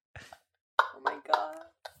work. Oh my god.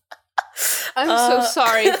 I'm so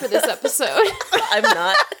sorry for this episode. I'm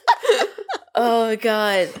not. Oh my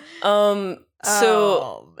god. Oh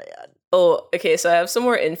man. Oh, okay, so I have some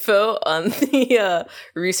more info on the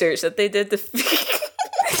research that they did to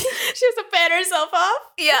She has a fan herself off.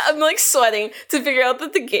 Yeah, I'm like sweating to figure out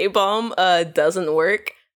that the gay bomb doesn't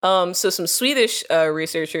work. So some Swedish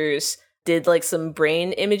researchers did like some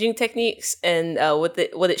brain imaging techniques, and what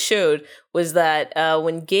it showed was that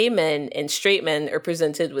when gay men and straight men are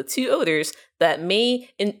presented with two odors that may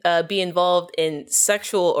be involved in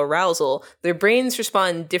sexual arousal, their brains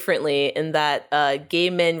respond differently, and that gay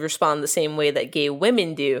men respond the same way that gay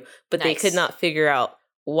women do, but they could not figure out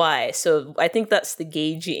why. So I think that's the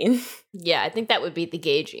gay gene. Yeah, I think that would be the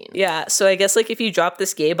gay gene. Yeah, so I guess like if you drop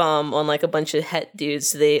this gay bomb on like a bunch of het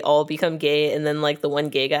dudes, they all become gay, and then like the one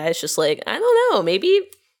gay guy is just like, I don't know, maybe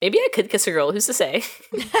I could kiss a girl. Who's to say?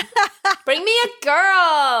 Bring me a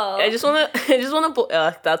girl. I just want a boy.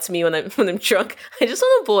 That's me when I'm drunk. I just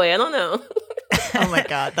want a boy. I don't know. Oh my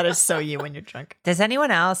God, that is so you when you're drunk. Does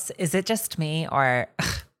anyone else, is it just me or,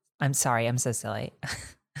 I'm sorry, I'm so silly.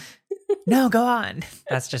 No, go on.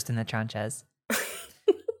 That's just in the trenches.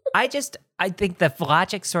 I think the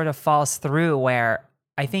logic sort of falls through where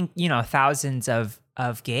I think, thousands of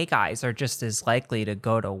gay guys are just as likely to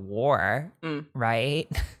go to war, right?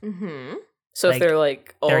 Mm-hmm. So like, if they're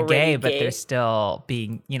like they're gay, but they're still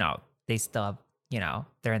being, they still have,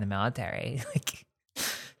 they're in the military. Like,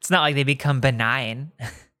 it's not like they become benign.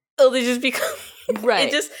 Oh, they just become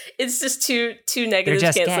right. It's just two negatives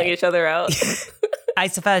canceling each other out. I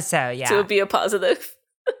suppose so, yeah. To be a positive.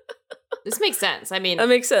 This makes sense. I mean, that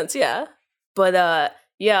makes sense, yeah. But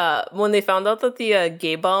yeah, when they found out that the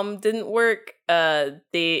gay bomb didn't work,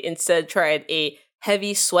 they instead tried a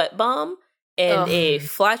heavy sweat bomb and a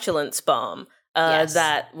flatulence bomb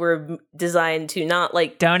that were designed to not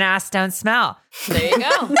like... Don't ask, don't smell. There you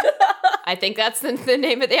go. I think that's the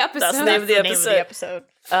name of the episode. That's the name of the episode.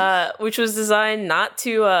 Which was designed not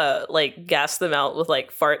to like gas them out with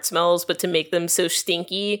like fart smells, but to make them so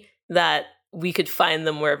stinky that we could find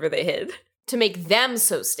them wherever they hid. To make them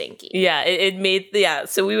so stinky. Yeah, it made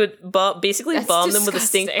so we would basically bomb them with a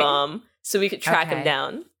stink bomb so we could track them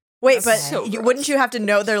down. Wait, but wouldn't you have to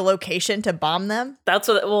know their location to bomb them? That's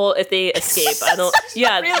what. Well, if they escape, I don't.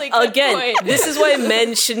 Yeah, really again, point. This is why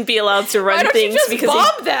men shouldn't be allowed to run things because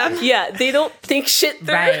bomb them. Yeah, they don't think shit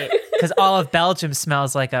through. Right, because all of Belgium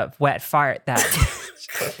smells like a wet fart. That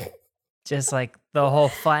just like the whole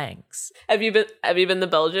flanks. Have you been to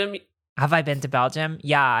Belgium? Have I been to Belgium?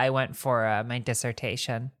 Yeah, I went for my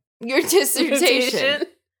dissertation. Your dissertation?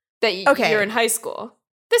 That you're in high school.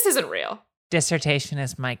 This isn't real. Dissertation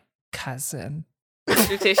is my cousin.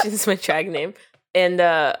 Dissertation is my drag name. And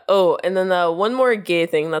and then one more gay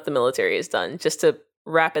thing that the military has done, just to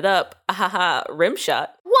wrap it up. Rim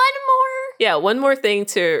shot. One more? Yeah, one more thing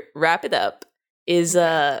to wrap it up is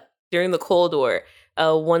during the Cold War,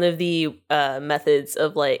 one of the methods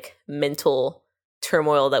of like mental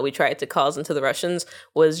turmoil that we tried to cause into the Russians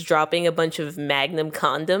was dropping a bunch of Magnum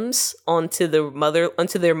condoms onto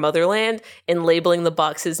their motherland and labeling the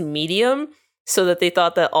boxes medium so that they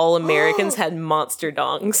thought that all Americans had monster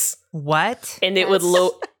dongs. What? And it would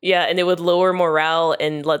lower morale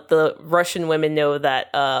and let the Russian women know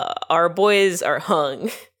that our boys are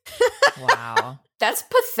hung. Wow. That's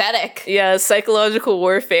pathetic. Yeah, psychological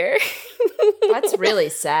warfare. That's really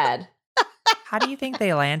sad. How do you think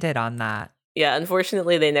they landed on that? Yeah,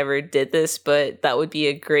 unfortunately, they never did this, but that would be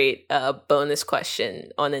a great bonus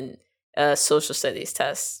question on a social studies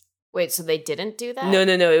test. Wait, so they didn't do that? No.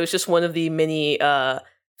 It was just one of the many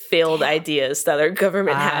failed ideas that our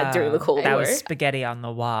government had during the Cold War. That was spaghetti on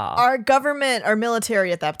the wall. Our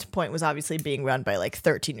military at that point was obviously being run by like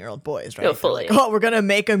 13-year-old boys, right? No, fully. Like, we're going to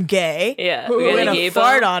make them gay. Yeah. We're going to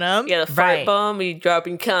fart on them. Yeah, the fart bomb. We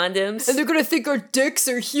dropping condoms. And they're going to think our dicks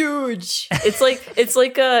are huge. It's like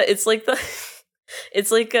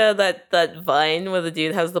that Vine where the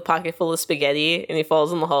dude has the pocket full of spaghetti and he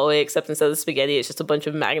falls in the hallway, except instead of spaghetti, it's just a bunch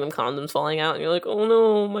of Magnum condoms falling out. And you're like, oh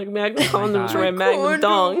no, my Magnum condoms are my Magnum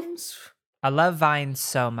dong. I love Vine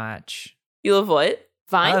so much. You love what?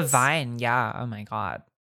 Vines? I love Vine, yeah. Oh my God.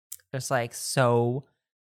 Just like so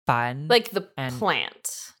fun. Like the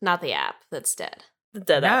plant, not the app that's dead. The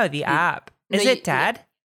dead app. No, the app. Is it dead?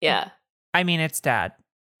 Yeah. I mean, it's dead.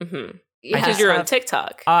 Mm-hmm. Yeah. Because you're on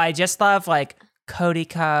TikTok. I just love like Cody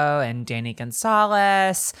Co and Danny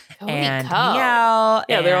Gonzalez and Miel.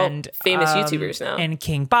 Yeah, they're all famous YouTubers now. And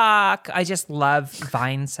King Bach. I just love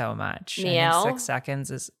Vine so much. Miel. 6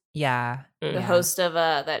 seconds is, yeah. The host of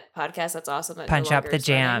that podcast that's awesome. That Punch Up the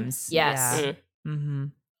Jams. Yes. Yeah. Mm-hmm.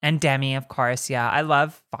 And Demi, of course. Yeah. I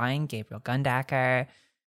love Vine, Gabriel Gundacker,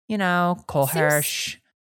 Cole Hirsch.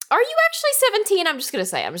 Are you actually 17? I'm just going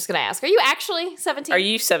to ask. Are you actually 17? Are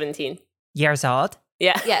you 17? Years old?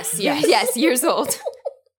 Yeah. Yes, years old.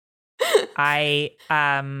 I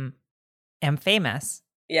am famous.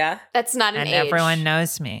 Yeah. That's not an and age. everyone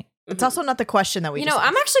knows me. It's also not the question that we. You know, just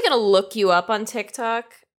I'm asked. actually gonna look you up on TikTok.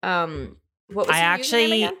 What was I your actually,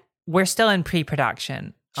 username again? we're still in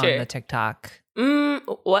pre-production Sure. on the TikTok.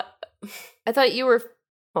 What? I thought you were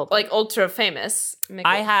Hold on. like ultra famous.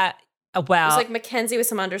 I had, It was like Mackenzie with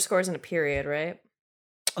some underscores and a period, right?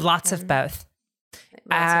 lots of both.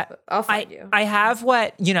 I'll find you. I have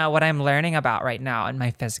what I'm learning about right now in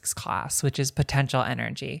my physics class, which is potential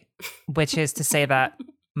energy, which is to say that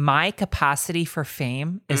my capacity for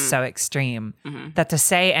fame is so extreme that to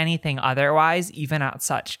say anything otherwise, even at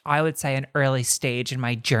such, I would say, an early stage in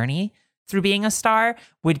my journey through being a star,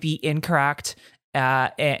 would be incorrect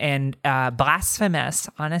and blasphemous,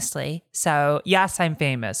 honestly. So yes, I'm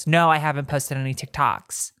famous. No, I haven't posted any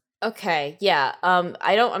TikToks. Okay, yeah.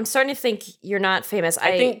 I'm starting to think you're not famous.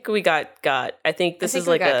 I think we got. I think this is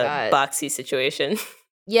like a got. boxy situation.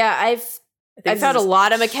 Yeah, I've found a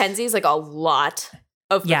lot of Mackenzies, like a lot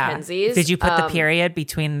of Yeah. Mackenzies. Did you put the period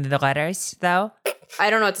between the letters, though? I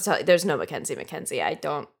don't know what to tell you. There's no Mackenzie. I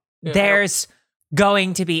don't. There's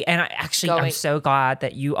going to be, and I'm Going. so glad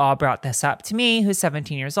that you all brought this up to me, who's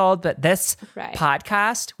 17 years old, but this Right.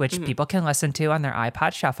 podcast, which people can listen to on their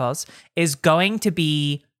iPod shuffles, is going to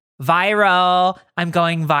be viral. I'm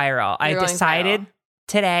going viral. I You're going decided viral.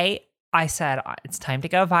 today, I said, it's time to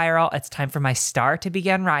go viral. It's time for my star to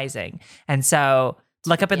begin rising. And so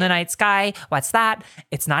look up in the night sky. What's that?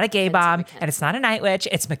 It's not a gay bomb and it's not a night witch.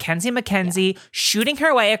 It's Mackenzie shooting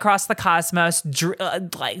her way across the cosmos,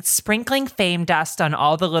 like sprinkling fame dust on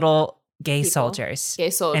all the little gay soldiers. Gay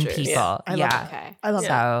soldiers. And people. Yeah. I love Yeah. Okay. I love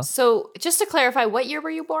that. So just to clarify, what year were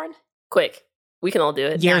you born? Quick, we can all do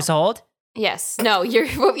it. Years old? Yes. No.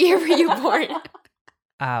 What year were you born?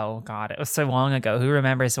 Oh, God. It was so long ago. Who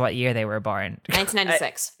remembers what year they were born?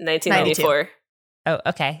 1996. 1994. Oh,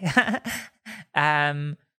 okay.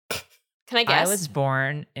 Can I guess? I was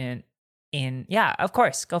born in yeah, of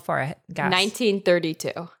course. Go for it. Guess.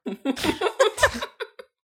 1932.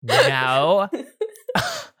 No.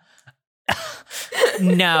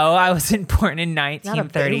 No, I wasn't born in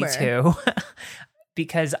 1932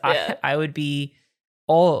 because Yeah. I would be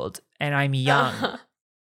old and I'm young.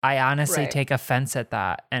 I honestly Right. take offense at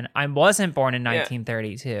that. And I wasn't born in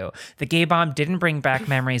 1932. The gay bomb didn't bring back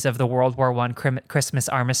memories of the World War I Christmas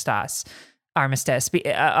armistice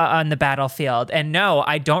on the battlefield. And no,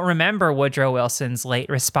 I don't remember Woodrow Wilson's late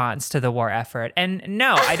response to the war effort. And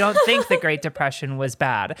no, I don't think the Great Depression was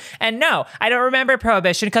bad. And no, I don't remember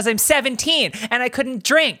Prohibition because I'm 17 and I couldn't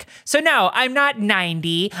drink. So no, I'm not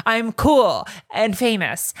 90. I'm cool and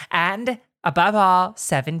famous. And above all,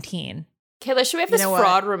 17. Kayla, should we have this know what?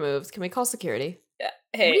 fraud removed? Can we call security?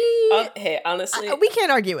 Hey, hey, honestly, We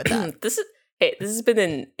can't argue with that. this has been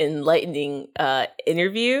an enlightening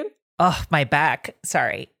interview. Oh, my back.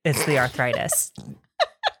 Sorry. It's the arthritis.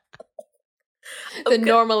 The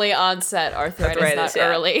normally onset arthritis, not yeah.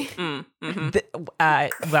 early.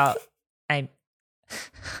 Well, I'm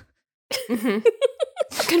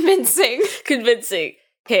Convincing.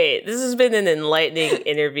 Hey, this has been an enlightening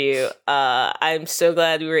interview. I'm so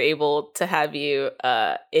glad we were able to have you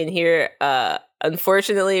in here.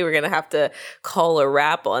 Unfortunately, we're going to have to call a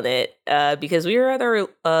wrap on it because we are at our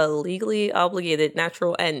legally obligated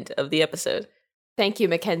natural end of the episode. Thank you,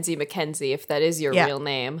 Mackenzie, if that is your real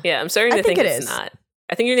name. Yeah, I'm starting to I think think it it's is. not.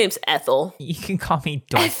 I think your name's Ethel. you can call me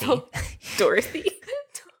Dorothy. Ethel. Dorothy.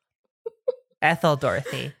 Ethel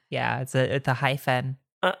Dorothy. Yeah, it's a hyphen.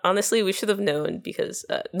 Honestly, we should have known because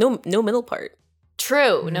no middle part.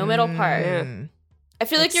 True, no middle part. Mm. I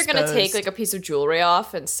feel like you're going to take Exposed. like a piece of jewelry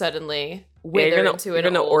off and suddenly wither into you're an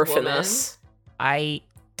gonna old orphan woman. us. I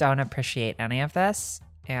don't appreciate any of this,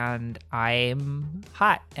 and I'm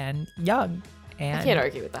hot and young. And I can't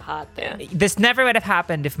argue with the hot thing. this never would have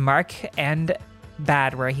happened if Mark and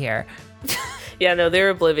Bad were here. Yeah, no, they're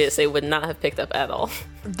oblivious. They would not have picked up at all.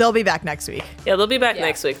 They'll be back next week. Yeah, they'll be back Yeah.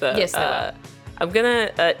 next week though. Yes, they will. I'm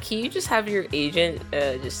gonna. Can you just have your agent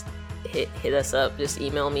just hit us up? Just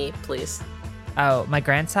email me, please. Oh, my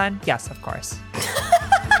grandson? Yes, of course.